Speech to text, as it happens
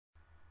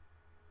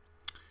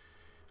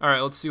All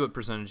right, let's see what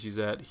percentage he's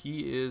at.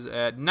 He is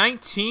at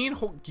 19.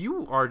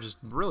 You are just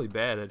really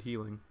bad at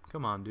healing.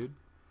 Come on, dude.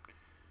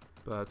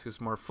 But let's get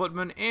some more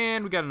footmen,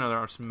 and we got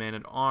another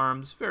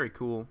man-at-arms. Very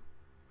cool.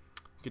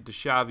 Get to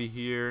Shavi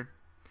here.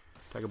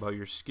 Talk about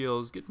your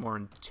skills. Get more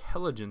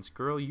intelligence,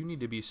 girl. You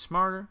need to be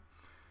smarter.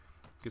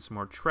 Get some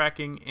more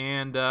tracking,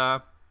 and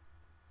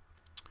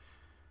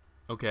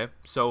okay.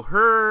 So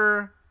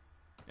her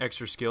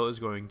extra skill is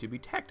going to be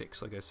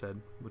tactics, like I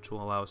said, which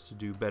will allow us to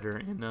do better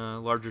in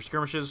larger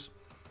skirmishes.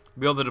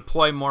 Be able to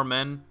deploy more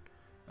men.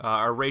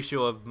 Our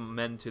ratio of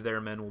men to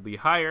their men will be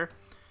higher,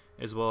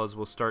 as well as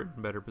we'll start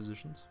in better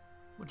positions,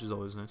 which is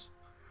always nice.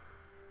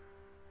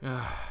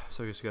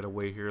 So I guess we gotta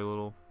wait here a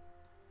little.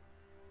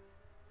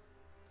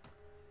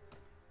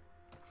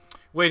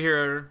 Wait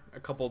here a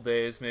couple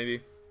days,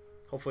 maybe.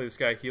 Hopefully this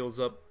guy heals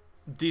up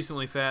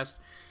decently fast.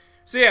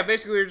 So yeah,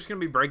 basically we're just gonna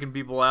be breaking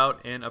people out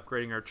and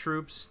upgrading our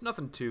troops.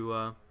 Nothing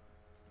too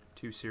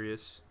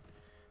serious.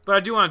 But I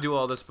do want to do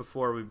all this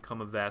before we become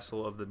a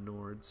vassal of the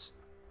Nords.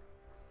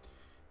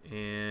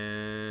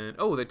 And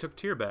oh, they took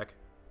Tyr back.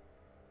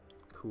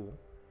 Cool.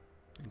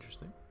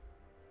 Interesting.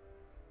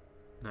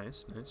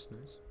 Nice, nice,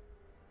 nice.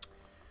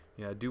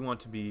 Yeah, I do want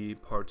to be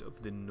part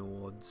of the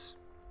Nords.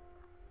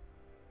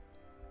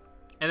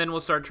 And then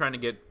we'll start trying to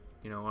get,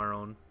 you know, our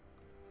own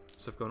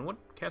stuff going. What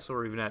castle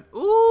are we even at?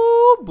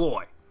 Ooh,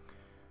 boy.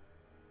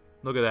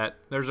 Look at that.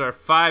 There's our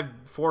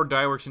 4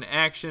 die works in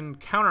action,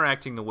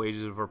 counteracting the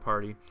wages of our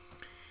party,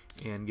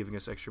 and giving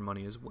us extra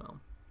money as well.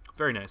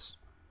 Very nice.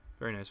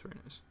 Very nice, very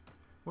nice.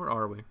 Where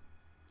are we?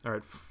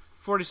 Alright,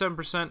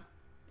 47%.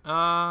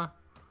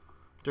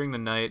 During the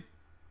night.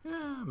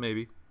 Yeah,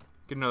 maybe.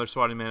 Get another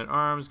swatting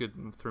man-at-arms, get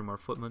 3 more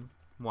footmen.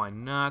 Why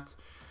not?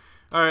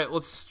 Alright,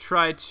 let's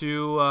try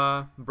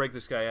to break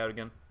this guy out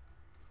again.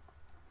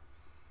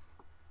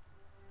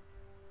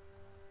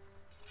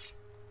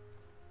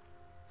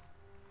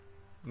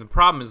 And the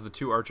problem is the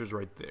 2 archers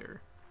right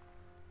there.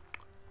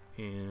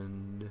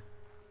 And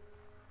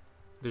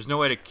there's no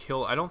way to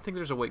kill. I don't think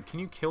there's a way. Can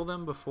you kill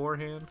them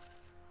beforehand?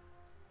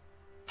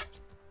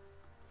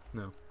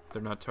 No,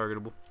 they're not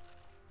targetable.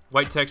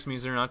 White text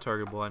means they're not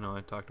targetable. I know,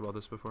 I talked about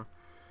this before.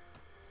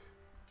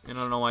 And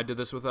I don't know why I did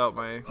this without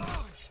my...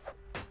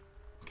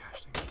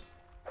 Gosh dang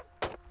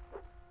it.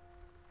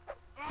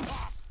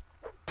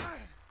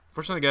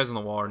 Fortunately, the guys on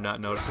the wall are not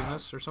noticing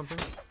this or something.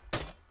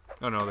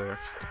 Oh no, they are.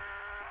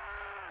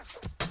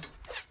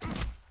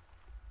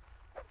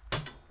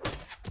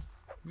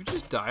 You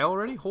just die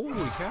already? Holy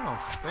cow.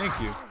 Thank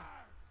you.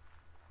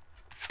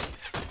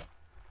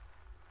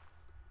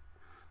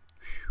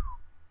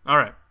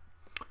 Alright.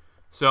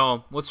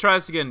 So, let's try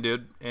this again,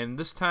 dude. And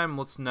this time,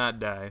 let's not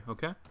die,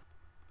 okay?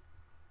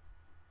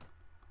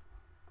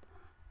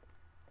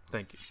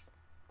 Thank you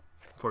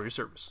for your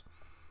service.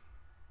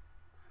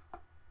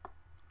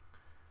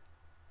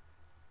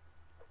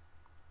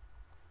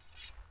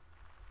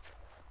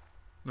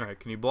 Alright,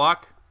 can you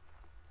block?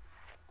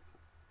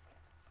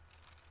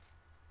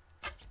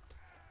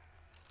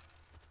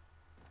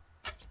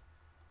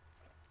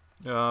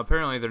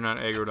 Apparently they're not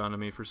aggroed onto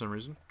me for some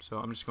reason, so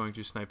I'm just going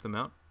to snipe them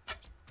out.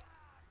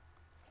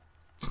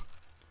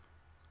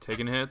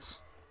 Taking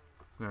hits.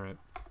 Alright.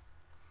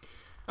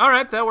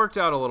 Alright, that worked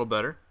out a little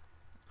better.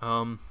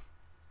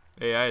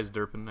 AI is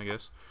derping, I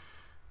guess.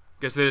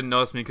 Guess they didn't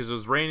notice me because it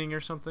was raining or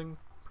something,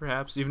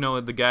 perhaps. Even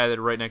though the guy that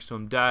right next to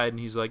him died, and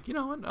he's like, you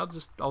know what, I'll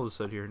just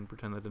sit here and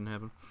pretend that didn't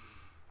happen.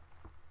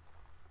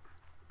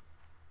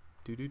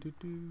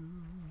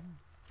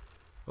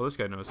 Oh, this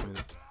guy noticed me.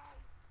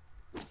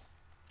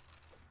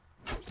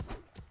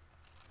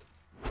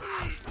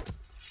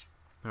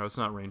 Oh, it's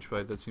not range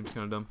fight. That seems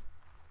kind of dumb.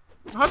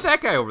 How'd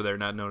that guy over there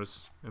not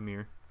notice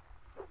Amir?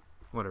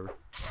 Whatever.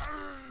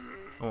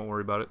 I won't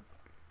worry about it.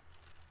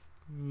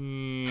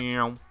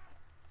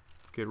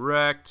 Get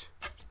wrecked.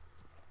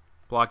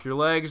 Block your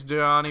legs,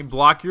 Johnny.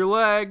 Block your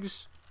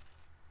legs.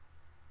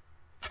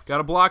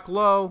 Gotta block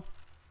low.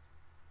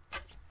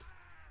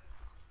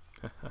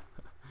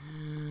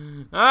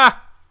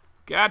 Ah!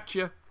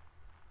 Gotcha.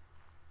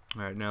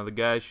 Alright, now the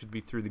guys should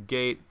be through the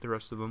gate. The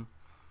rest of them,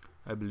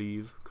 I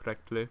believe,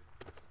 correctly.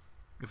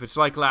 If it's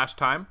like last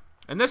time.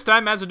 And this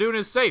time, Mazadun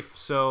is safe.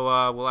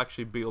 So, we'll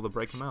actually be able to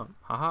break him out.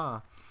 Haha.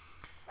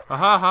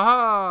 Haha,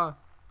 haha.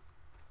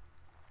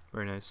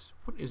 Very nice.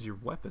 What is your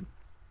weapon?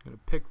 Got a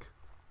pick.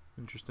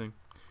 Interesting.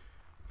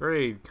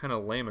 Very kind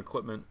of lame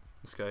equipment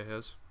this guy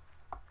has.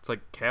 It's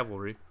like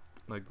cavalry.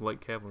 Like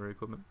light cavalry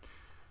equipment.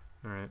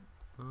 Alright.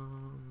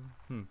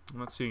 I'm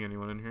not seeing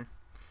anyone in here.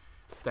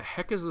 The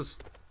heck is this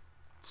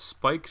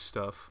spike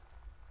stuff?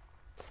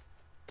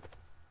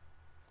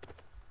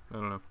 I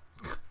don't know.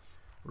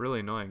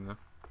 Really annoying though.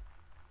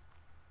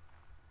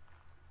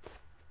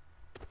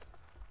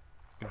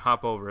 You can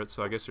hop over it,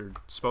 so I guess you're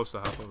supposed to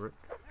hop over it.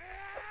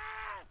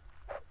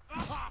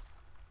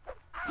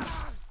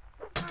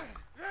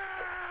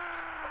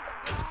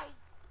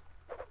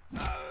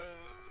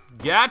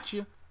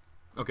 Gotcha!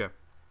 Okay.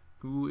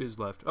 Who is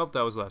left? Oh,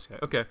 that was the last guy.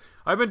 Okay.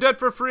 I've been dead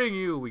for freeing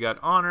you. We got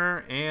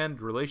honor and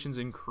relations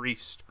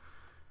increased.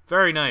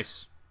 Very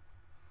nice.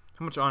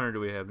 How much honor do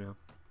we have now?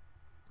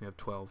 We have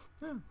 12.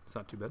 Yeah, it's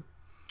not too bad.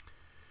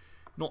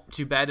 Not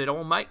too bad at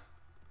all, mate.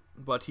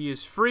 But he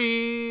is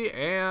free,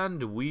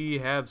 and we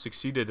have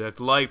succeeded at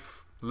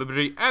life,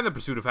 liberty, and the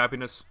pursuit of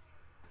happiness.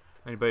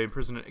 Anybody in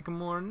prison at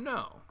Icamore?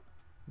 No,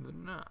 they're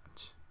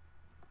not.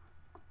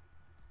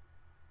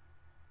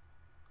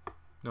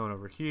 No one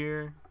over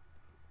here.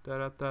 Da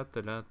da da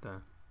da da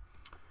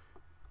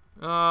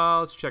da.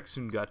 Let's check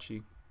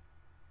Sungachi.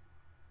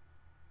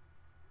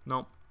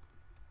 Nope.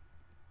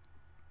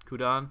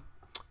 Kudan.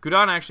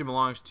 Kudan actually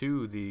belongs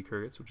to the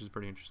Kurgats, which is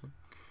pretty interesting.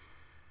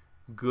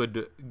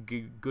 Good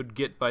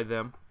get by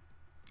them.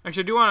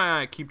 Actually, I do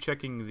want to keep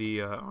checking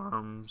the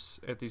arms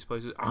at these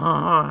places.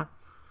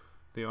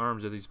 The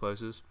arms at these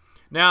places.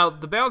 Now,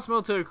 the balanced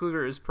military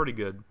cleaver is pretty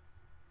good.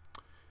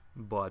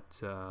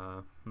 But,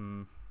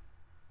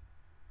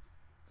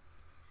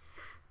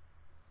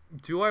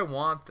 do I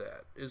want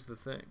that, is the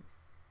thing.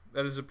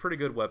 That is a pretty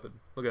good weapon.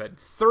 Look at that.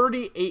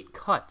 38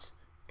 cut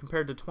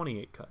compared to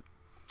 28 cut.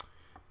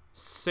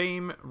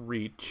 Same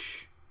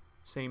reach,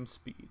 same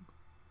speed.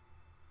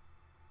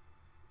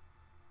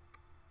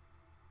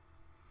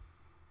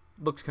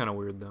 Looks kind of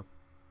weird though.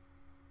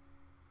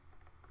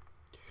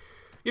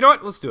 You know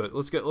what? Let's do it.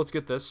 Let's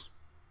get this.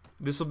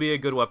 This will be a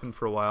good weapon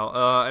for a while.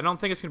 I don't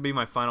think it's gonna be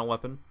my final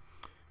weapon,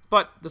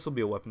 but this will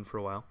be a weapon for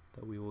a while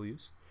that we will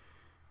use,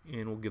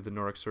 and we'll give the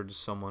Nordic sword to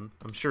someone.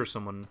 I'm sure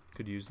someone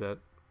could use that.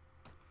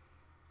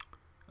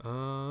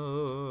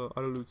 Auto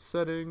loot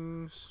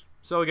settings.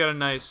 So we got a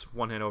nice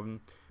one-hand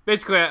open.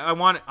 Basically, I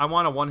want a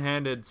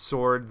one-handed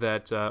sword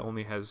that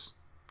only has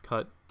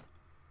cut.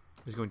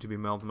 Is going to be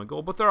my ultimate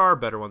goal, but there are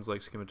better ones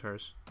like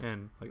scimitars,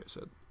 and like I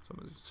said,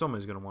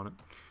 somebody's going to want it.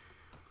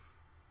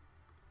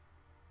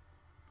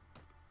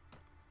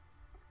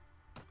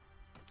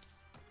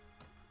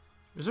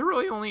 Is there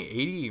really only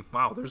 80?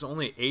 Wow, there's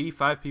only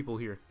 85 people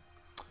here.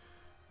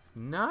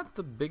 Not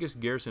the biggest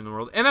garrison in the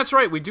world. And that's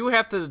right, we do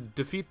have to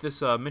defeat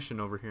this mission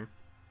over here.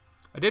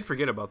 I did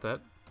forget about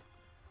that.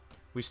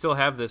 We still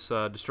have this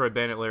Destroy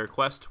Bandit Lair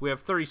quest. We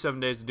have 37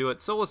 days to do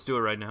it, so let's do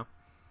it right now.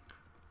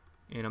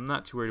 And I'm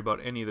not too worried about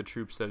any of the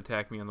troops that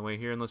attack me on the way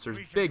here, unless there's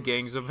big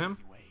gangs of him.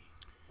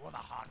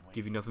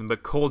 Give you nothing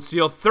but cold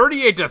steel.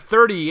 38 to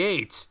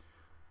 38!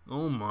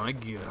 Oh my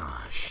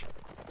gosh.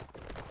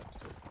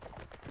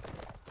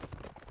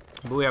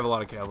 But we have a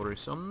lot of cavalry,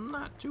 so I'm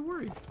not too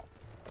worried.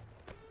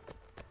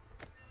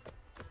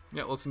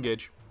 Yeah, let's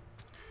engage.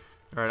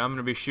 Alright, I'm going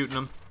to be shooting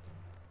them.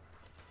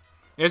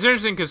 It's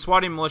interesting because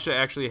Swati militia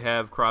actually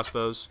have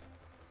crossbows,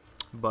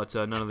 but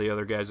none of the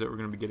other guys that we're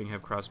going to be getting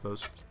have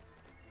crossbows.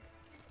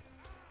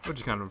 Which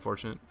is kind of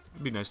unfortunate.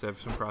 It'd be nice to have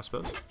some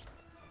crossbows.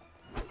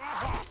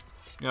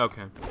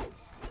 Okay.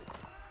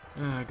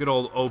 Good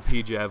old OP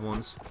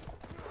javelins.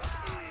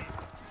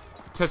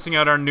 Testing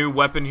out our new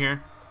weapon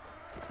here.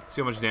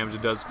 See how much damage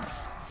it does.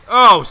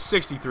 Oh,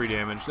 63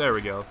 damage. There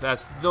we go.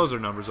 Those are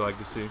numbers I like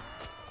to see.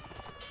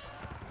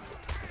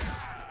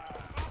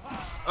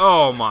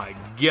 Oh my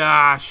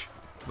gosh.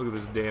 Look at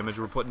this damage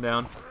we're putting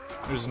down.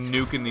 We're just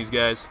nuking these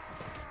guys.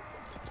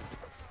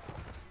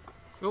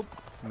 Oh,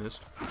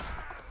 missed.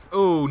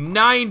 Oh,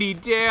 90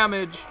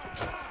 damage.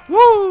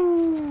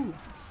 Woo!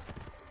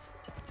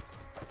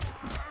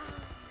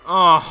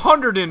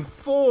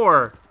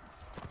 104.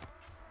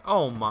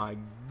 Oh my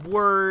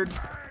word.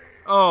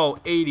 Oh,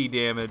 80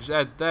 damage.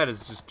 That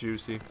is just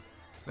juicy.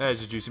 That is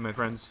just juicy, my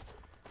friends.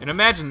 And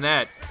imagine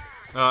that.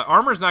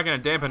 Armor's not going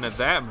to dampen it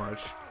that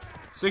much.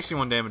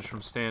 61 damage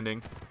from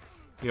standing.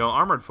 You know,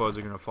 armored foes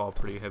are going to fall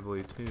pretty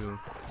heavily, too.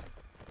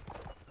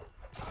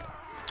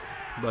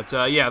 But,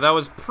 yeah, that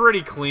was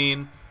pretty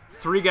clean.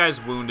 3 guys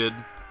wounded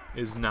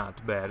is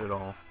not bad at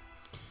all.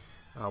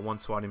 1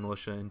 Swati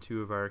militia and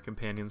 2 of our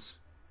companions.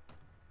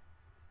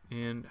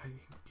 And I'm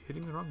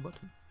hitting the wrong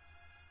button.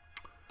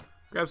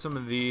 Grab some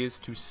of these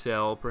to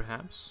sell,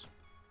 perhaps.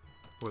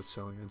 Worth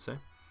selling, I'd say. A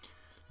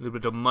little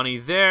bit of money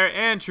there,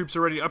 and troops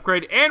are ready to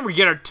upgrade. And we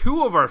get our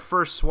 2 of our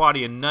first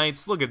Swatian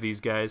knights. Look at these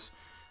guys.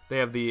 They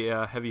have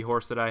the heavy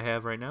horse that I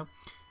have right now.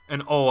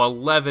 And oh,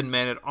 11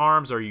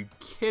 men-at-arms. Are you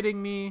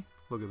kidding me?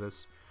 Look at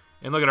this.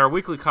 And look at our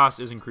weekly cost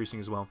is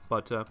increasing as well.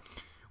 But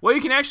what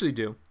you can actually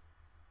do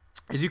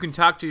is you can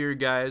talk to your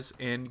guys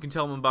and you can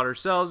tell them about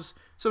ourselves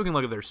so we can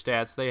look at their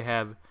stats. They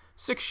have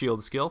 6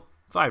 shield skill,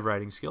 5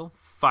 riding skill,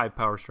 5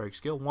 power strike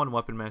skill, 1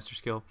 weapon master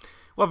skill.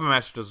 Weapon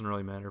master doesn't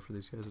really matter for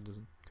these guys. It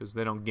doesn't, because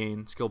they don't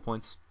gain skill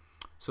points.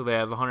 So they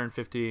have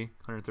 150,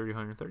 130,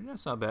 130.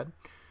 That's not bad.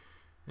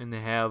 And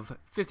they have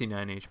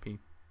 59 HP.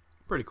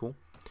 Pretty cool.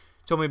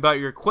 Tell me about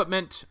your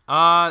equipment.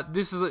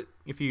 This is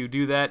if you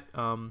do that,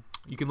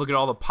 you can look at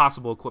all the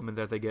possible equipment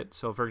that they get.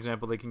 So, for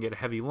example, they can get a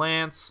heavy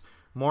lance,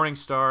 morning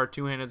star,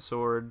 2-handed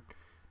sword,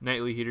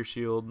 knightly heater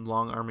shield,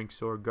 long arming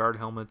sword, guard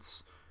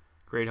helmets,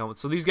 great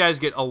helmets. So these guys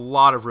get a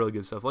lot of really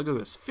good stuff. Look at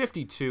this: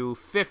 52,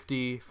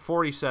 50,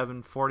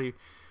 47,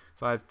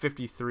 45,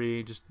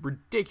 53. Just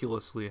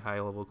ridiculously high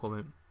level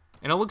equipment.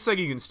 And it looks like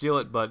you can steal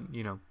it, but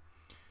you know,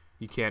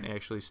 you can't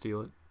actually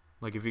steal it.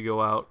 Like if you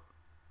go out,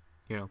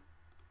 you know,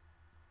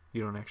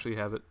 you don't actually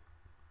have it.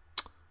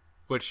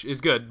 which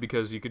is good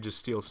because you could just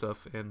steal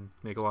stuff and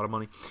make a lot of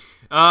money.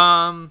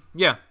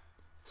 Yeah.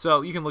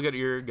 So you can look at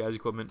your guys'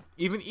 equipment.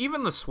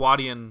 Even the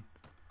Swadian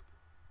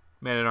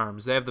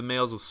man-at-arms, they have the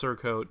males of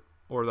Surcoat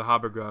or the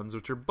Habergrans,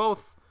 which are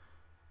both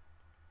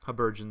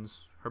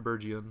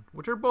Habergian,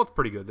 which are both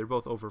pretty good. They're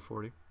both over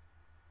 40.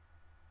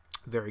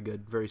 Very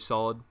good, very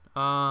solid.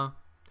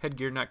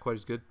 Headgear not quite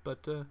as good,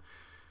 but got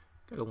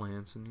a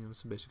lance and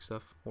some basic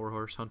stuff.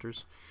 Warhorse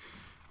hunters,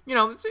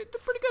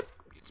 it's pretty good.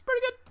 It's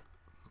pretty good,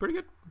 pretty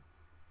good,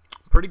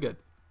 pretty good,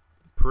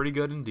 pretty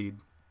good indeed.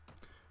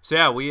 So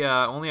yeah, we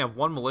only have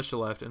one militia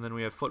left, and then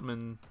we have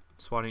footmen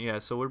swatting. Yeah,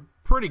 so we're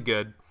pretty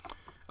good.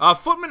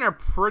 Footmen are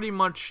pretty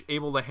much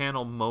able to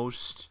handle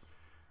most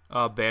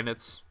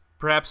bandits.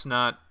 Perhaps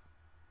not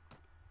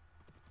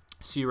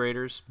Sea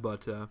Raiders,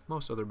 but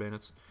most other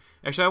bandits.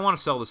 Actually, I want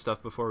to sell this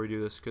stuff before we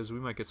do this, because we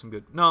might get some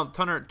good... No,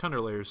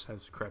 Tundra Layers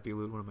has crappy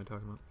loot. What am I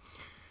talking about?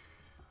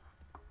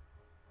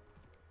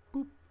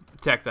 Boop.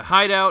 Attack the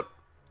hideout,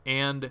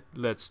 and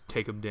let's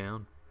take them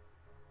down.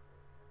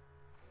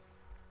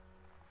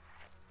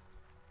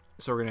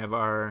 So we're going to have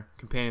our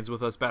companions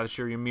with us.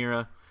 Bathshir,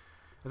 Ymira.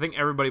 I think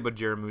everybody but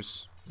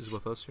Jaramus is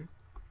with us here.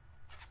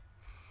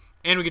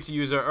 And we get to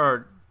use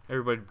our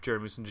everybody but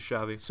Jaramus and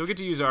Jashavi. So we get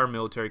to use our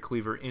military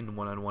cleaver in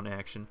one-on-one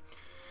action.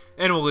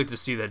 And we'll get to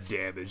see the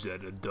damage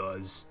that it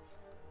does.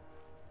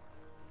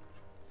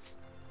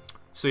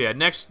 So yeah,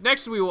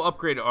 next we will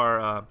upgrade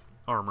our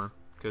armor,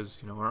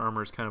 because our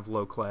armor is kind of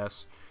low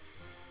class.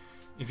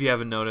 If you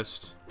haven't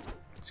noticed,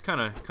 it's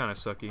kind of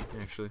sucky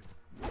actually.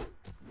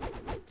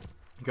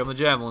 Here come the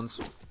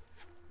javelins.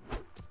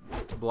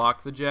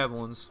 Block the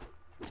javelins.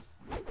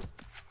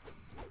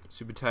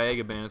 Super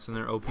Taiga bandits and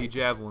their OP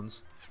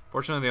javelins.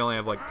 Fortunately, they only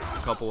have like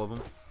a couple of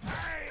them.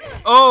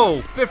 Oh,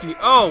 50.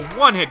 Oh,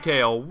 one hit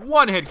KO.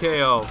 One hit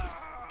KO.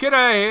 Get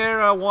out of here,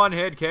 a one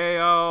hit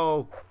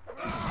KO.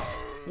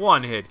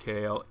 One hit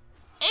KO.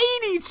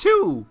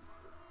 82.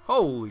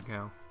 Holy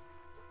cow.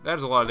 That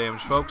is a lot of damage,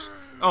 folks.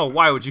 Oh,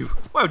 why would you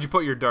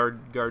put your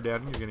guard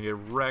down? You're going to get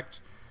wrecked.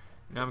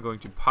 Now I'm going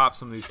to pop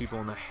some of these people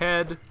in the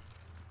head,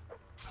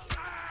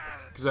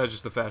 because that's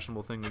just the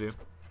fashionable thing to do.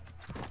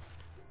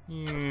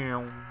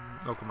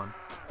 Oh, come on.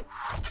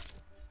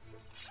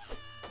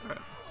 Alright.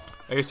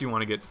 I guess you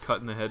want to get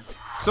cut in the head.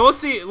 So let's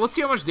see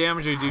how much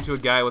damage I do to a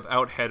guy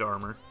without head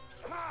armor.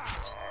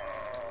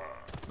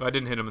 Well, I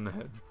didn't hit him in the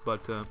head,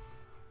 but oh,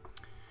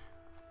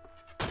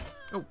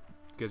 you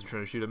guys are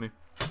trying to shoot at me.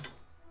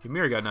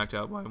 Ymir got knocked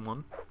out by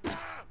one.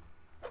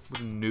 What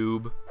a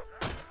noob.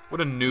 What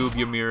a noob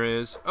Ymir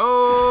is.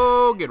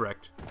 Oh, get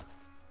wrecked.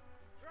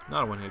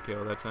 Not a one-hit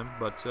KO that time,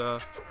 but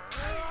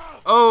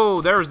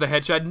oh, there was the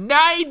headshot.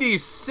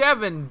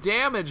 97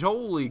 damage.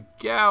 Holy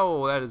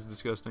cow, that is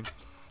disgusting.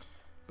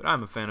 But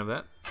I'm a fan of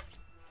that.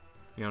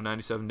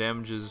 97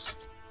 damage is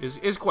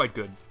quite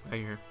good, I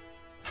hear.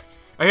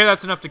 I hear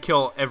that's enough to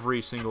kill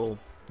every single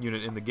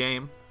unit in the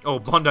game. Oh,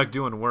 Bunduk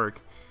doing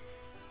work.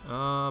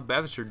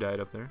 Bathshir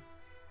died up there.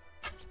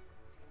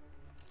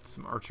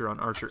 Some archer on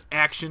archer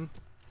action.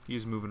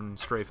 He's moving and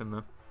strafing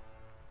though.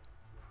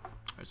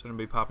 Alright, so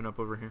anybody popping up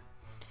over here?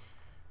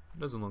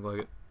 Doesn't look like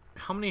it.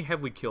 How many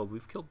have we killed?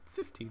 We've killed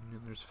 15,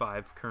 and there's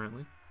 5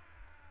 currently.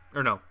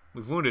 Or no,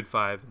 we've wounded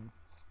 5.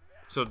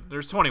 So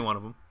there's 21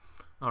 of them.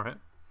 Alright.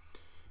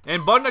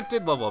 And Bunduk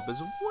did level up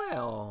as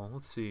well.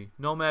 Let's see.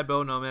 Nomad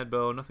bow,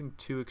 nothing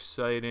too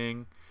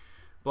exciting.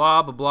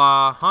 Blah, blah,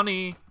 blah.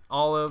 Honey,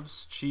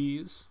 olives,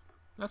 cheese.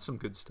 That's some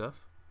good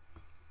stuff.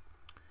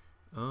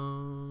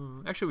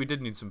 Actually, we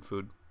did need some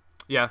food.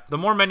 Yeah, the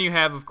more men you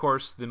have, of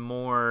course, the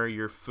more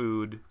your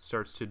food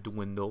starts to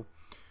dwindle.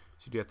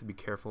 So you do have to be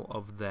careful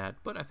of that.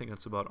 But I think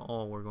that's about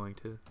all we're going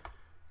to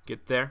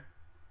get there.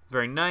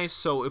 Very nice.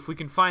 So if we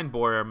can find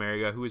Boyar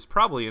America, who is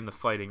probably in the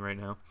fighting right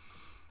now,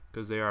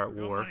 because they are at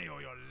war.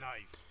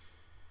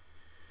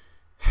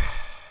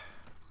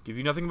 Give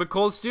you nothing but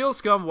cold steel,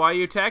 scum. Why are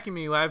you attacking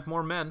me? I have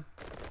more men.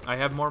 I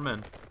have more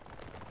men.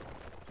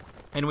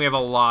 And we have a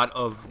lot.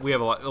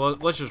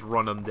 Let's just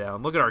run them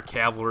down. Look at our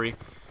cavalry.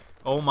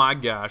 Oh my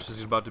gosh, this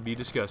is about to be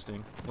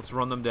disgusting. Let's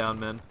run them down,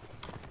 men.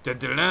 Where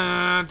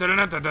are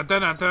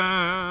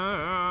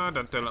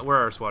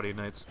our Swadian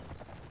Knights?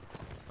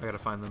 I gotta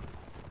find them.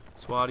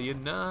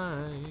 Swadian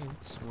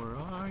Knights, where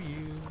are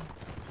you?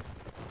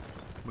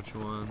 Which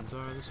ones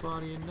are the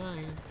Swadian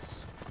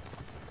Knights?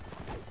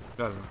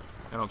 I don't know.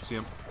 I don't see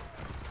them.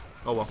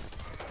 Oh well.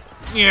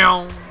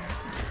 Meow.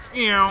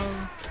 Meow.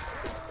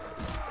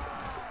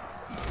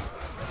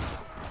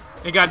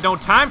 Ain't got no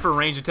time for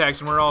range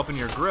attacks when we're all up in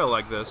your grill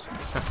like this.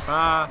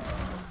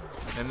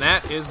 And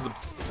that is the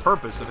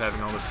purpose of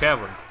having all this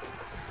cavalry.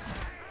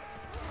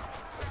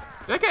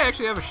 Did that guy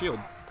actually have a shield?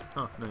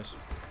 Oh, nice.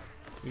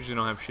 Usually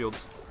don't have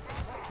shields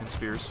and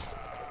spears.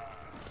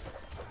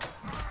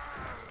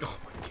 Oh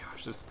my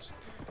gosh, this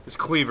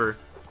cleaver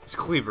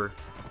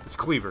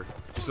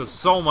just does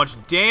so much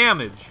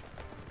damage.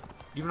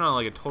 Even on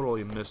like a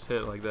totally missed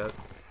hit like that.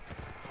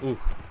 Ooh.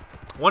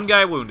 One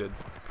guy wounded.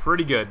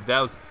 Pretty good.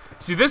 That was...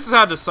 See, this is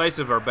how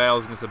decisive our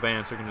battles against the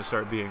bandits are going to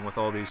start being with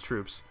all these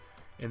troops.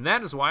 And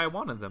that is why I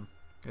wanted them,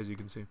 as you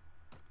can see.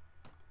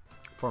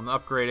 Perform the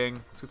upgrading.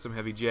 Let's get some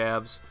heavy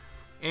jabs.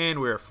 And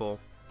we are full.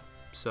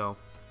 So,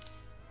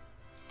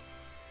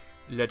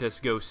 let us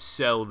go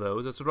sell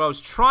those. That's what I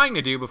was trying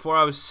to do before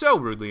I was so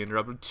rudely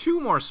interrupted. 2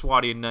 more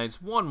Swadian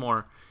Knights, 1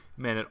 more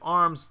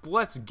Man-at-Arms.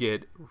 Let's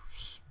get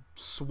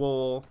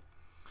swole.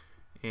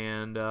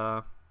 And,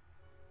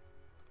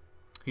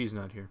 he's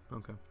not here.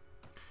 Okay.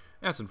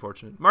 That's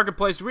unfortunate.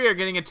 Marketplace, we are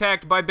getting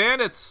attacked by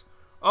bandits.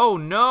 Oh,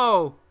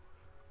 no.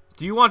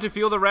 Do you want to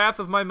feel the wrath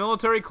of my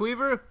military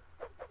cleaver?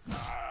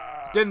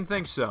 Didn't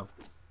think so.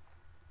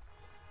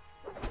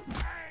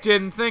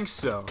 Didn't think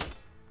so.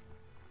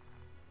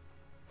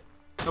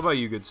 How about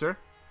you, good sir?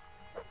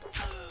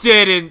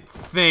 Didn't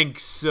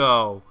think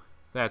so.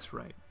 That's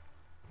right.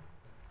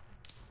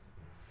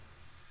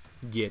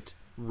 Get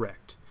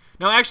wrecked.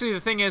 Now, actually,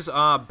 the thing is,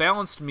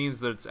 balanced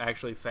means that it's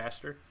actually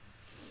faster.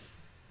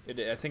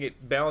 I think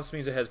balanced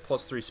means it has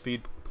 +3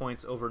 speed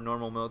points over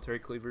normal military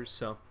cleavers.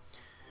 So,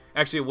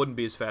 actually, it wouldn't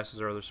be as fast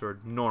as our other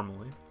sword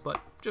normally, but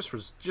just for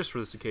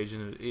this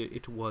occasion,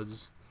 it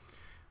was,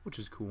 which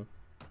is cool.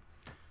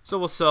 So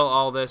we'll sell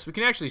all this. We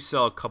can actually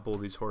sell a couple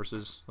of these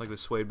horses, like the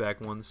swayed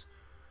back ones.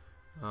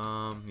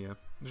 Yeah,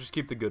 just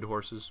keep the good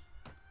horses.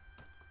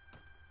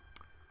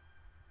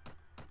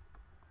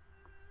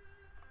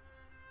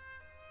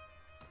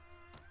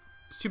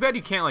 It's too bad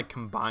you can't like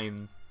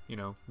combine, you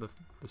know, the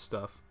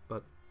stuff,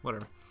 but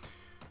whatever.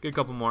 Get a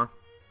couple more.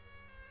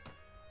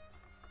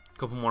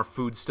 Couple more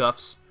food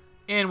stuffs.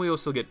 And we will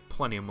still get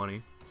plenty of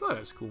money. So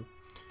that's cool.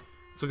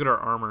 Let's look at our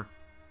armor.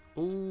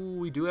 Oh,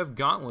 we do have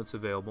gauntlets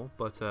available,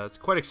 but it's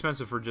quite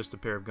expensive for just a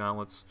pair of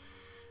gauntlets.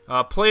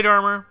 Plate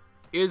armor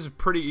is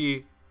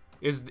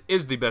is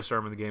the best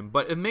armor in the game,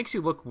 but it makes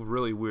you look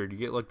really weird. You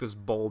get like this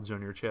bulge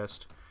on your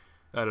chest.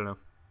 I don't know.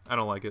 I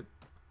don't like it.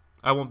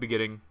 I won't be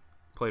getting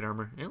plate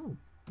armor. Ooh,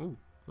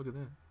 look at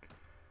that.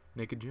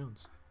 Naked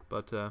Jones.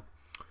 But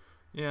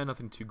yeah,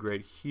 nothing too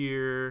great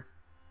here.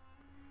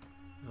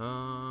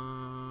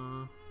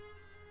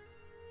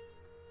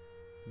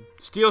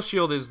 Steel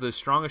Shield is the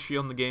strongest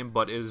shield in the game,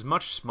 but it is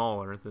much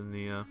smaller than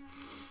the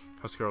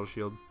Huskarl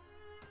Shield.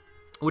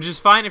 Which is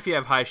fine if you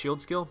have high shield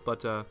skill,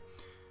 but I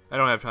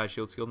don't have high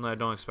shield skill, and I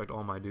don't expect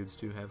all my dudes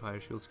to have high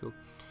shield skill.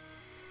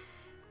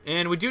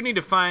 And we do need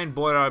to find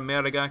Boira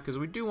Merga, because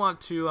we do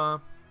want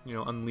to, you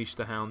know, unleash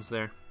the hounds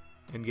there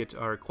and get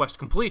our quest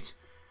complete.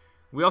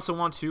 We also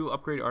want to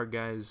upgrade our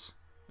guys'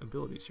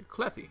 abilities here.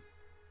 Clethy.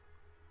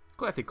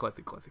 Clethy.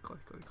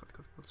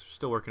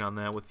 Still working on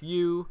that with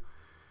you.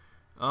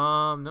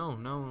 No.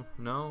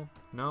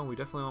 We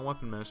definitely want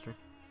Weapon Master.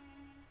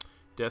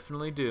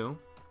 Definitely do.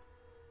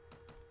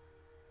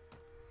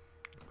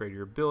 Upgrade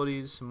your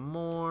abilities some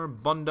more.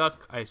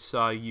 Bunduk, I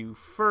saw you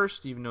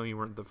first, even though you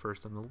weren't the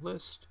first on the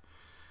list.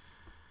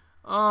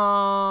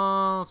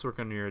 Let's work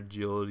on your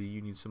agility.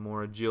 You need some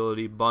more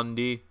agility,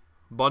 Bundy.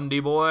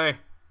 Bundy boy.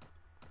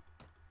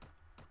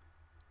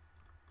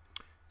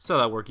 Saw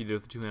that work you did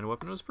with the two-handed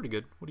weapon. It was pretty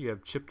good. What do you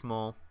have? Chipped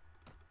maul.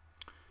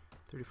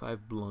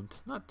 35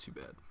 blunt. Not too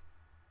bad.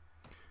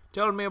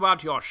 Tell me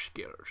about your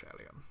skills,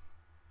 Alien.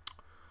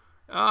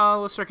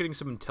 Let's start getting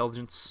some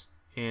intelligence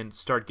and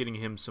start getting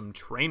him some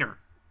trainer.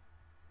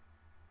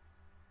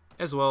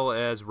 As well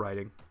as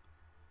riding.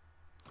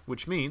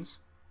 Which means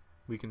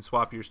we can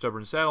swap your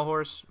stubborn saddle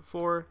horse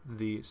for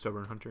the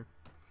stubborn hunter.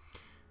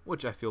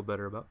 Which I feel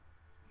better about.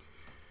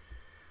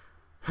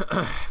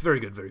 Very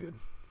good, very good.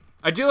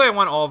 Ideally, I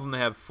want all of them to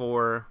have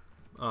 4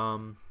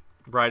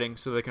 riding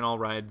so they can all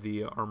ride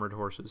the armored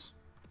horses.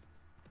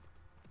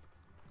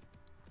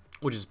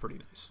 Which is pretty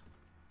nice.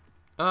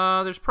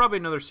 There's probably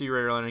another Sea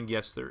Raider landing.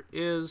 Yes, there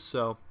is.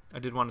 So I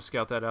did want to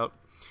scout that out.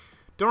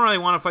 Don't really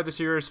want to fight the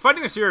Sea Raiders.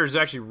 Fighting the Sea Raiders is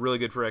actually really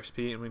good for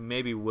XP, and we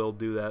maybe will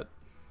do that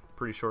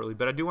pretty shortly.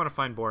 But I do want to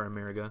find Boira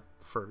Merga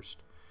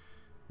first.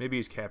 Maybe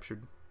he's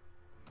captured.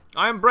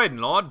 I am Braden,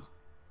 Lord.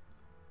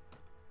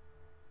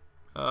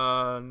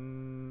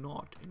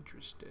 Not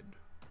interested.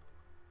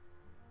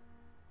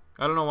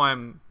 I don't know why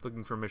I'm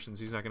looking for missions.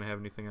 He's not going to have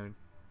anything I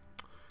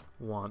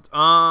want.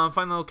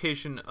 Find the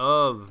location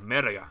of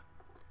Merga.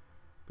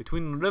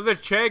 Between River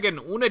Cheg and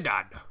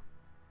Unidad.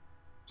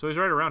 So he's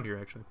right around here,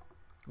 actually.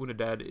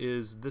 Unidad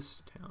is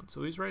this town.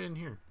 So he's right in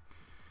here.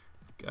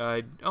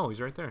 Oh,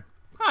 he's right there.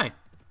 Hi.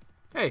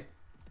 Hey.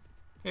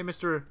 Hey,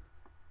 Mr.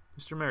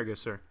 Merga,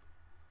 sir.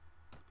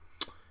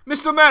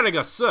 Mr.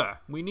 Merga, sir.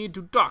 We need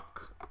to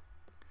talk.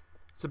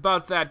 It's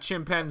about that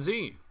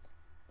chimpanzee.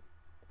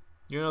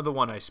 You know the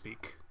one I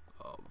speak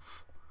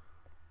of.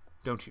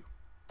 Don't you?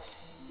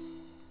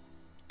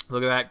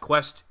 Look at that.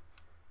 Quest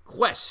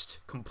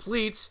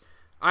complete.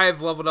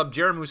 I've leveled up.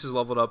 Jaramus has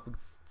leveled up with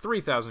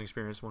 3,000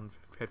 experience,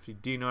 150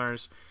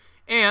 dinars.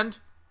 And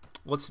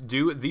let's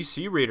do the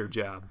Sea Raider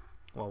job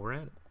while we're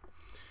at it.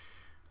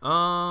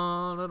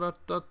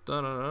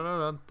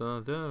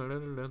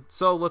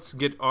 So let's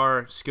get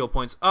our skill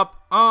points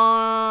up.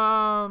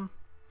 I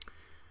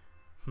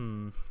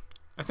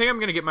think I'm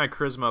going to get my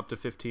charisma up to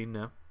 15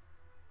 now.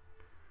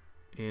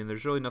 And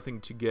there's really nothing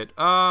to get.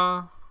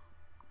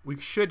 We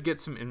should get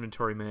some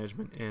inventory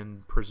management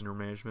and prisoner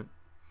management.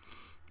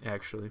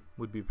 Actually,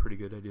 would be a pretty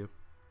good idea.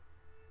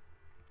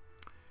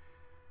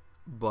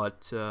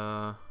 But,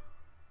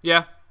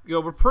 yeah.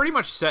 We're pretty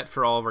much set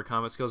for all of our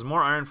combat skills.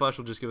 More Iron Flesh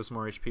will just give us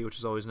more HP, which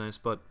is always nice.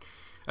 But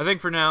I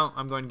think for now,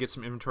 I'm going to get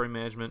some inventory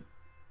management.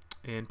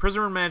 And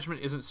prisoner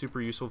management isn't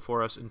super useful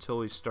for us until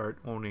we start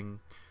owning,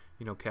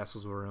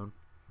 castles of our own.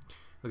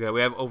 Look at that. We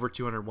have over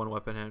 200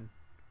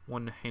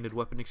 one-handed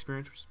weapon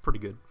experience, which is pretty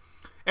good.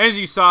 As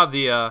you saw,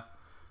 the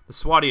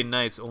Swadian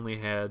Knights only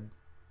had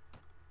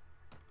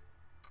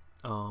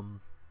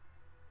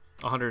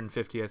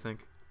 150, I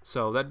think.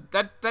 So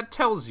that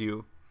tells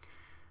you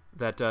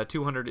that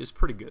 200 is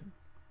pretty good.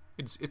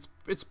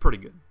 It's pretty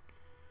good.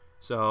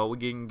 So we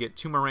can get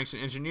 2 more ranks in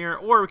engineer,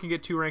 or we can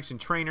get 2 ranks in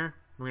trainer.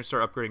 We're gonna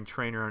start upgrading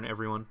trainer on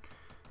everyone,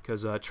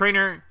 because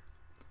trainer,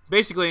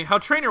 basically how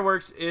trainer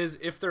works is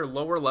if they're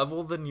lower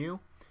level than you,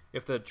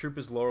 if the troop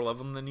is lower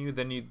level than you,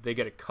 then they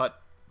get a cut.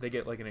 They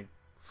get like a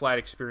flat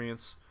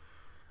experience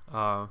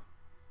at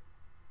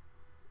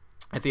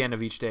the end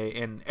of each day,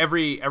 and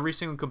every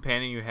single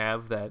companion you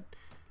have that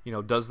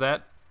does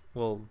that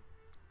will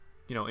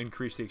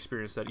increase the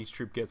experience that each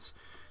troop gets.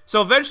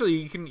 So eventually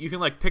you can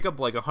like pick up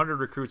like 100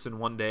 recruits in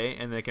one day,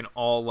 and they can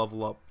all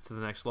level up to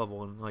the next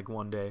level in like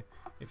one day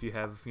if you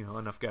have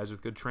enough guys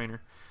with good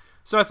trainer.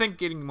 So I think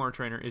getting more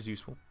trainer is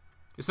useful.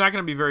 It's not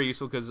going to be very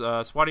useful because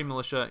Swati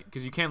Militia,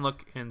 because you can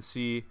look and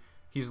see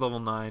he's level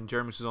 9,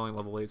 Jeremy's is only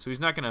level 8, so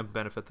he's not going to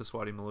benefit the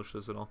Swati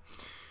Militias at all.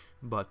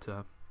 But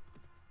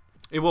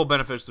it will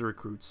benefit the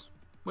recruits,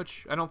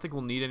 which I don't think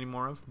we'll need any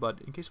more of, but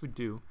in case we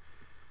do.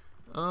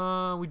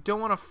 We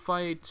don't want to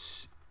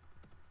fight.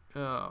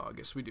 I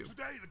guess we do.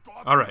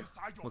 Alright,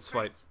 let's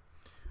fight.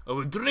 I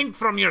will drink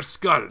from your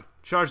skull.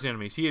 Charge the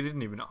enemies. He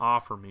didn't even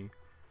offer me.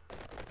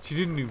 He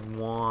didn't even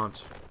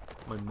want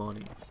my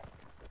money.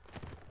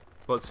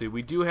 But let's see.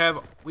 We do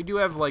have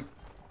like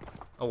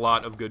a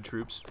lot of good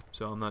troops,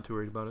 so I'm not too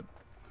worried about it.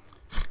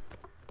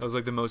 That was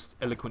like the most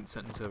eloquent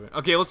sentence ever.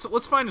 Okay,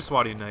 let's find a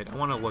Swadian Knight. I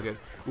want to look at.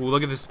 Ooh,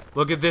 look at this!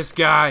 Look at this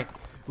guy!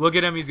 Look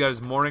at him. He's got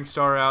his Morning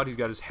Star out. He's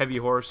got his heavy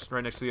horse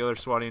right next to the other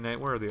Swadian Knight.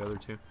 Where are the other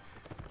two?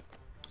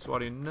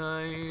 Swadian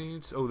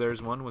Knights. Oh,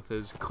 there's one with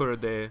his Cura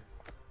de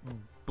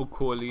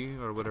Bukoli,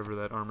 or whatever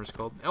that armor's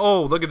called.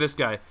 Oh, look at this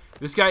guy.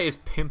 This guy is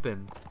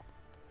pimpin'.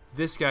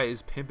 This guy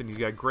is pimpin'. He's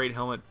got a great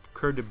helmet.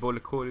 Cura de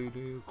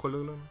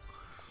Bukoli.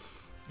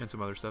 And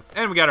some other stuff.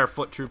 And we got our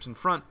foot troops in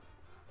front.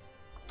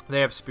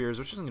 They have spears,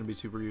 which isn't going to be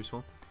super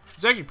useful.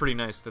 It's actually pretty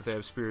nice that they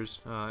have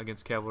spears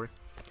against cavalry.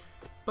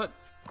 But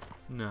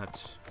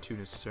not too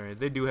necessary.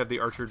 They do have the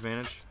archer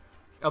advantage,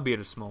 albeit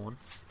a small one.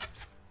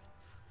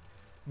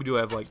 We do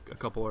have like a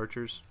couple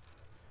archers.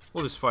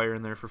 We'll just fire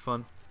in there for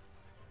fun.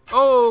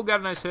 Oh,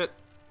 got a nice hit.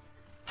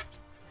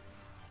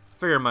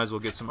 Figure I might as well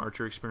get some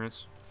archer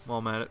experience while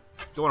I'm at it.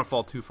 Don't want to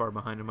fall too far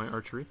behind in my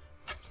archery.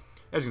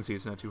 As you can see,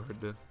 it's not too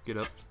hard to get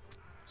up.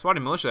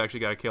 Swati Militia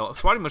actually got a kill.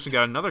 Swati Militia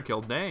got another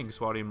kill. Dang,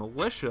 Swati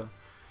Militia.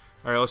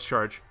 Alright, let's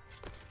charge.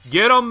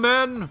 Get 'em,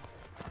 men!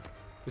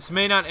 This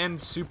may not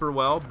end super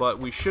well, but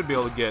we should be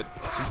able to get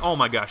some... Oh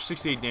my gosh,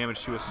 68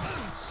 damage to a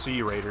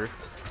Sea Raider.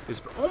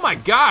 Oh my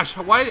gosh,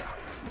 why did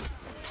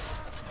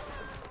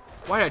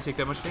I take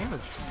that much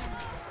damage?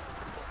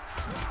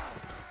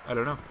 I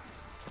don't know.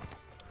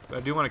 But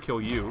I do want to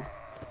kill you,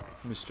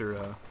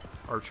 Mr.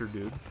 Archer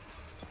dude.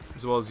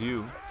 As well as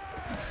you.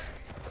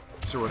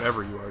 Mr.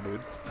 whatever you are,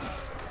 dude.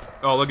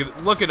 Oh,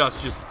 look at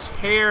us just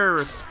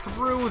tear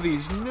through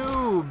these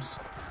noobs.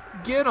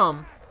 Get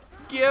 'em.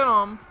 Get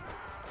 'em.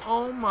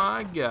 Oh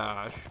my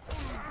gosh.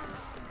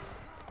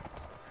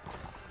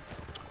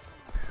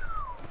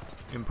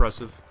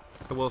 Impressive.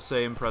 I will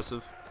say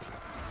impressive.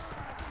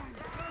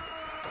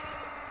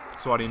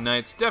 Swadian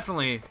Knights,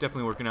 definitely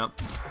working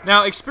out.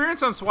 Now,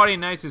 experience on Swadian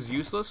Knights is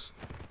useless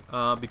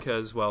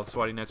because, well,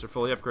 Swadian Knights are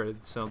fully upgraded,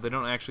 so they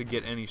don't actually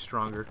get any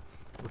stronger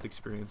with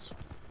experience.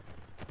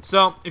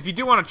 So, if you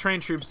do want to train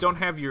troops, don't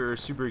have your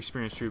super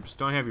experienced troops,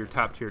 don't have your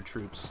top tier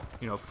troops,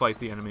 fight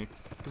the enemy,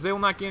 because they will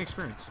not gain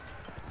experience.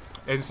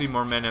 As you can see,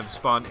 more men have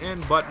spawned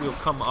in, but we'll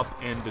come up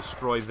and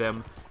destroy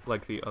them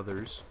like the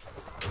others.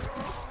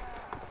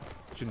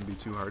 Shouldn't be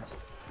too hard.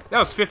 That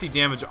was 50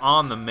 damage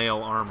on the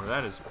mail armor.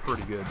 That is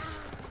pretty good.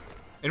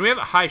 And we have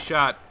a high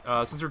shot.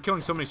 Since we're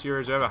killing so many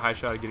Sierras, we have a high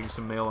shot at getting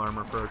some mail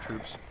armor for our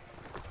troops.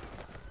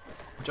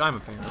 Which I'm a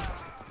fan of,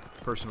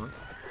 personally.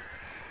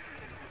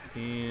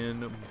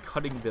 And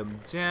cutting them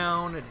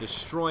down and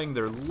destroying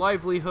their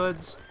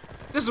livelihoods.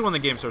 This is when the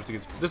game starts to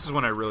get... This is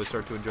when I really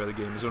start to enjoy the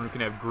game, is when we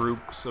can have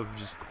groups of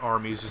just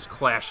armies just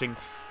clashing.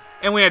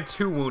 And we had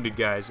 2 wounded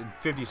guys and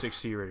 56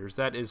 Sea Raiders.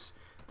 That is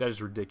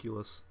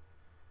ridiculous.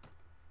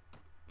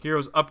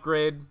 Heroes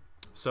upgrade.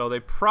 So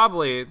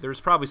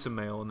there's probably some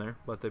mail in there,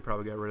 but they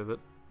probably got rid of it,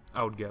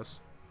 I would guess,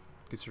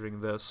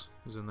 considering this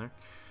is in there.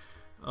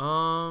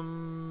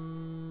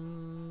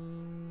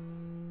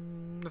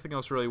 Nothing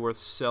else really worth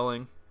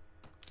selling,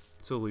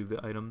 so we'll leave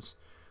the items.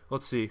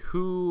 Let's see,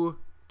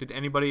 did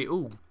anybody,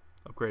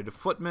 upgrade to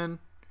footmen,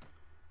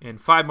 and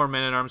 5 more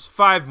men-at-arms,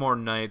 5 more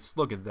knights.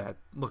 Look at that,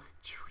 look,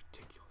 it's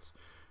ridiculous.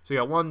 So we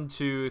got 1,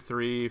 2,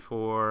 3,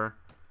 4,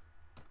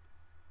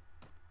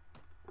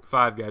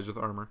 5 guys with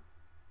armor.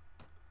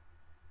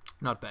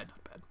 Not bad,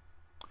 not bad.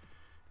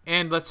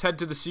 And let's head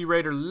to the Sea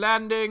Raider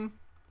landing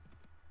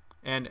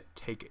and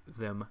take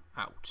them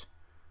out,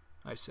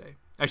 I say.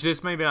 Actually,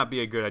 this may not be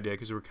a good idea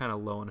because we're kind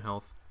of low on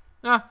health.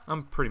 Nah,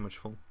 I'm pretty much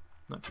full.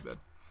 Not too bad.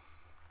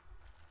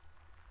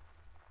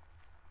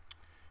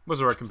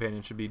 Most of our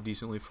companions should be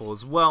decently full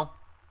as well.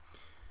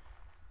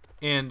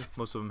 And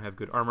most of them have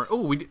good armor.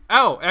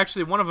 Oh,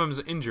 actually, one of them is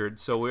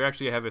injured, so we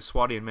actually have a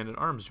Swadian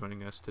Man-at-Arms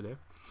joining us today.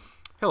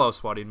 Hello,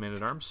 Swadian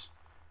Man-at-Arms.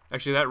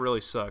 Actually, that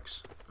really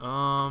sucks.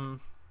 Dang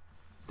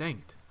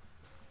it.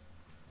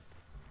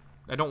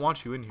 I don't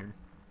want you in here.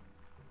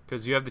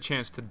 Because you have the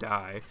chance to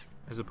die,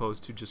 as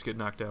opposed to just get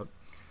knocked out.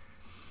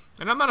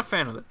 And I'm not a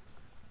fan of it.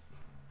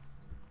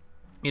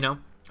 You know,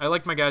 I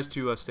like my guys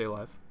to stay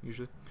alive,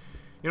 usually.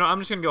 You know, I'm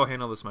just going to go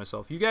handle this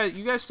myself. You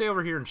guys stay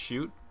over here and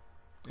shoot.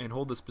 And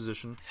hold this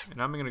position.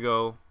 And I'm going to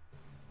go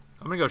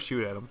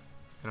shoot at him.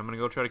 And I'm going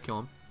to go try to kill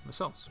him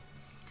myself.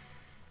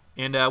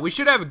 And we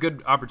should have a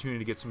good opportunity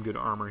to get some good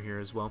armor here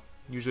as well.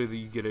 Usually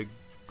you get a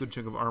good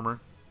chunk of armor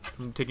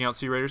from taking out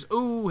Sea Raiders.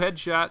 Ooh,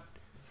 headshot.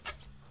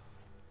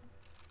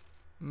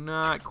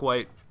 Not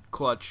quite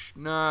clutch.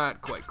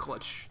 Not quite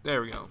clutch.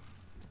 There we go.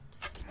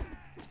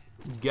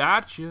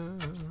 Gotcha.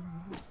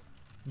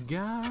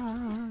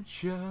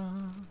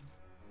 Gotcha.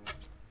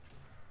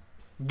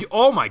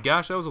 Oh my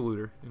gosh, that was a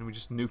looter. And we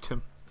just nuked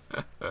him.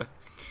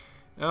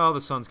 Oh,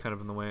 the sun's kind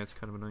of in the way. It's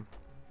kind of annoying.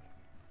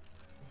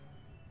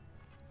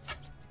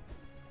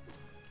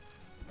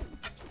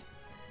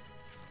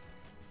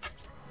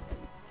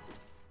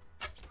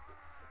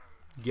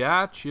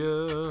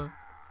 Gotcha.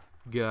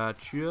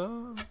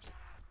 Gotcha.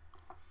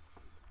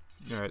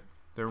 Alright.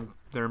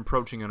 They're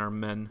approaching on our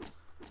men.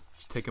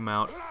 Let's take them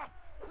out.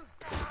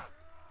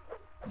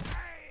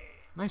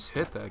 Nice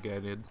hit that guy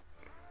did.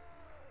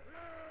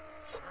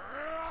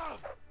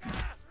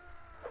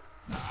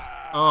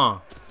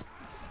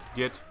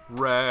 Get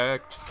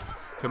wrecked.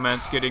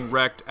 Commence getting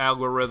wrecked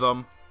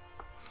algorithm.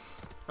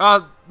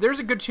 There's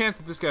a good chance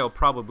that this guy will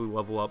probably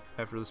level up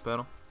after this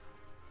battle.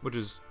 Which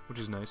is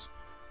nice.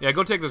 Yeah,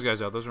 go take those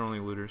guys out. Those are only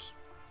looters.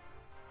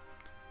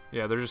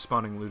 Yeah, they're just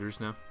spawning looters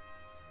now.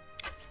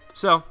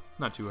 So,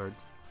 not too hard,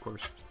 of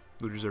course.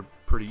 Looters are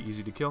pretty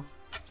easy to kill.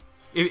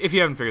 If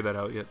you haven't figured that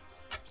out yet.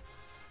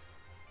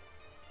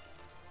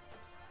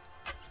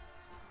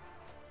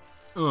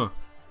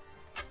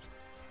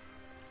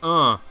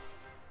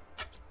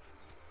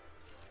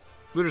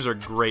 Looters are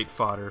great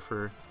fodder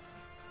for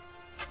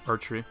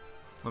archery,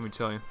 let me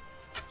tell you.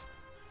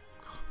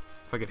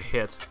 If I get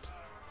hit.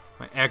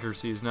 My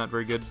accuracy is not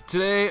very good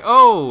today.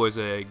 Oh, as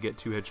I get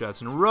 2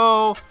 headshots in a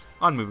row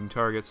on moving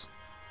targets.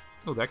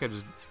 Oh, that guy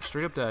just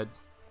straight up died.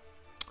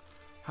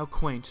 How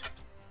quaint.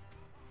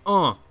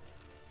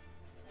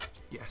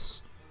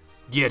 Yes.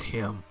 Get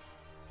him.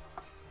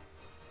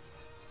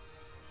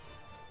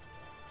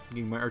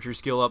 Getting my archery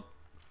skill up.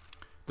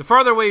 The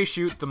farther away you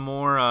shoot, the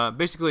more,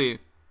 basically,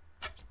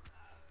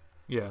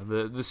 yeah,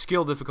 the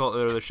skill difficulty,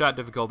 or the shot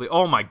difficulty.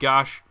 Oh my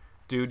gosh.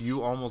 Dude,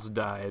 you almost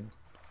died.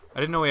 I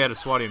didn't know we had a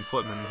Swadian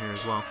footman in here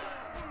as well.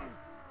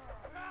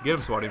 Get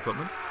him, Swadian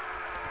footman.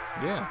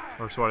 Yeah,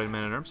 or Swadian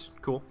Man-at-Arms.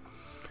 Cool.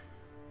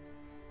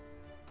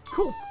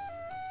 Cool.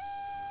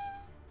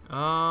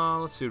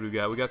 Let's see what we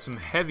got. We got some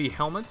heavy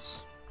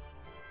helmets.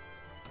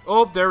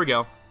 Oh, there we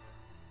go.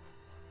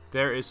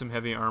 There is some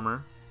heavy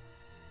armor.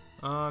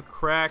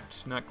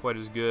 Cracked, not quite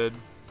as good.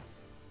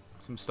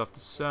 Some stuff to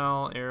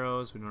sell.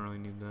 Arrows, we don't really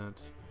need that.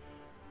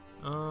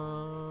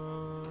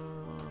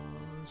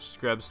 Let's just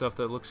grab stuff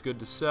that looks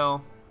good to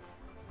sell.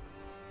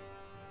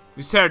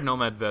 These tattered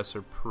nomad vests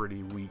are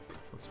pretty weak,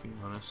 let's be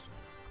honest.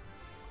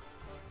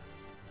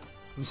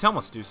 These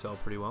helmets do sell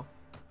pretty well.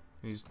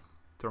 These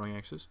throwing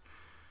axes.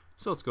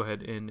 So let's go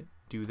ahead and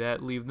do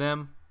that. Leave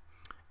them.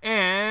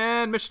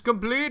 And mission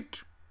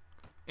complete!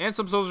 And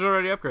some soldiers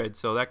already upgrade.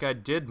 So that guy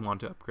did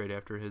want to upgrade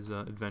after his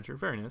adventure.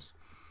 Very nice.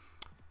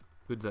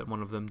 Good that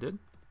one of them did.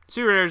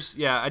 Sea Raiders,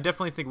 yeah, I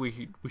definitely think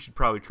we should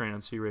probably train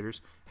on Sea Raiders.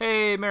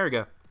 Hey,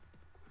 Mariga.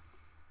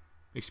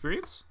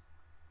 Experience?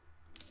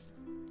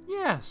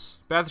 Yes.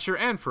 Bathshire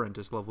and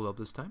Ferentis leveled up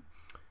this time.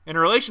 And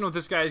our relation with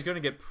this guy is going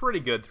to get pretty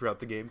good throughout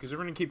the game because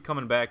we're going to keep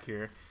coming back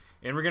here.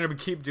 And we're going to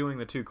keep doing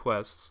the 2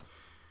 quests.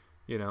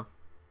 You know.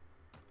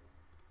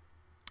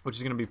 Which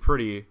is going to be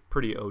pretty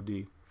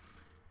OD.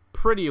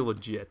 Pretty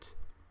legit.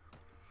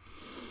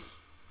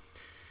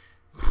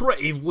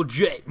 Pretty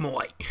legit,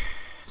 mate.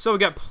 So we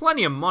got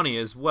plenty of money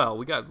as well.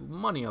 We got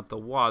money up the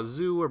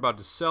wazoo. We're about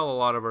to sell a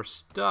lot of our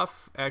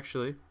stuff,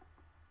 actually.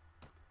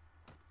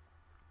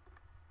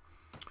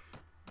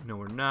 No,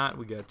 we're not.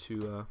 We got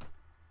to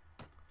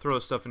throw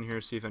stuff in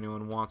here, see if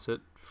anyone wants it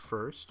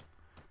first.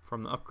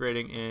 From the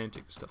upgrading, and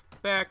take the stuff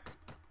back.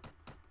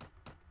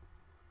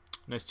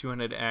 Nice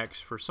 200 axe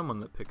for someone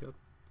that pick up.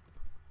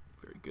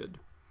 Very good.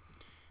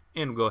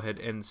 And we'll go ahead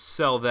and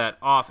sell that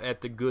off at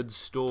the goods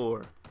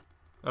store.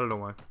 I don't know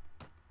why.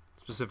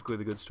 Specifically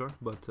the goods store,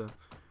 but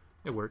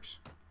it works.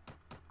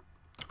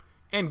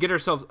 And get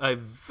ourselves a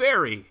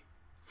very,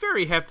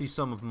 very hefty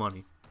sum of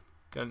money.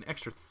 Got an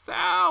extra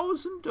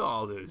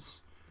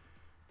 $1,000.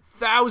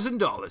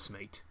 $1,000,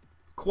 mate.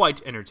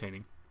 Quite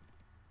entertaining.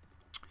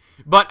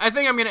 But I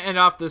think I'm going to end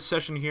off this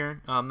session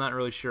here. I'm not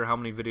really sure how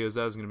many videos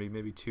that is going to be.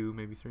 Maybe 2,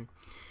 maybe 3.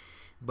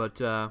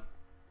 But I'm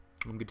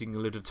getting a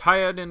little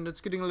tired, and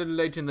it's getting a little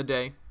late in the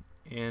day.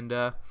 And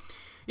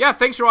yeah,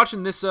 thanks for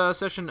watching this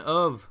session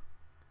of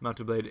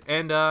Mountain Blade.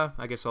 And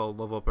I guess I'll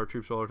level up our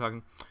troops while we're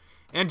talking.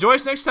 And join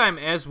us next time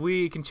as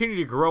we continue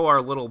to grow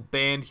our little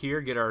band here,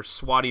 get our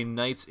swatty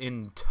knights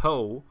in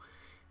tow,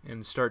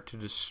 and start to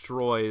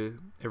destroy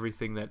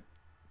everything that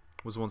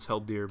was once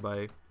held dear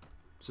by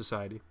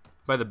society,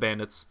 by the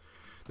bandits.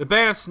 The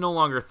bandits no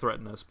longer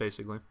threaten us,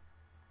 basically.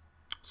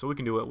 So we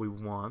can do what we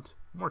want.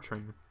 More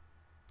training.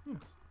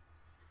 Yes.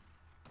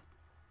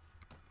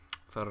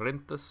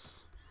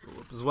 Farentus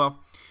as well.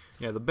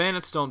 Yeah, the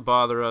bandits don't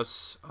bother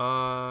us.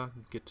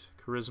 Get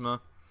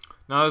charisma.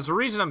 Now, there's a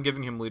reason I'm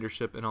giving him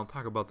leadership, and I'll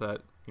talk about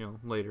that,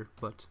 later.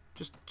 But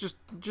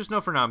just know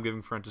for now I'm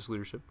giving Farentus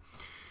leadership.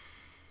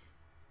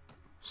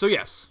 So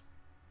yes,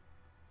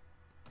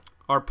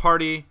 our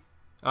party,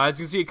 as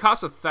you can see, it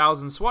costs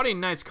 1,000. Swatty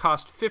Knights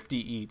cost 50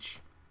 each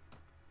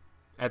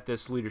at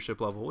this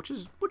leadership level, which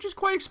is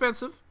quite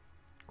expensive,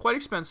 but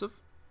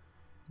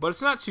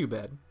it's not too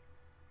bad.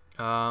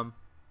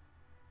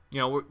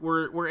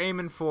 We're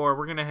aiming for,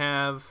 we're gonna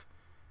have,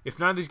 if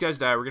none of these guys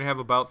die, we're gonna have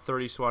about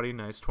 30 Swatty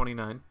Knights,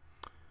 29.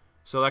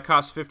 So that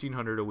costs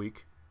 1,500 a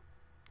week,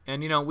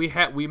 and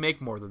we make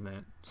more than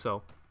that,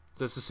 so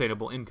that's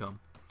sustainable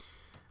income.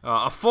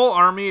 A full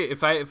army,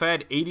 if I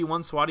had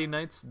 81 Swatty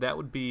Knights, that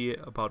would be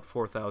about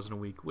 4,000 a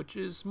week, which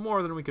is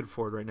more than we could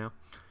afford right now.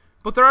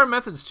 But there are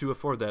methods to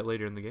afford that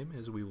later in the game,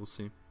 as we will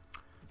see.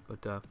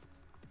 But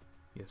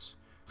yes,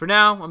 for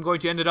now I'm going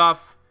to end it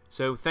off.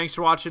 So thanks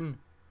for watching.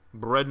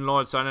 Bread and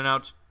Lord signing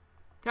out.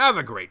 Have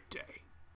a great day.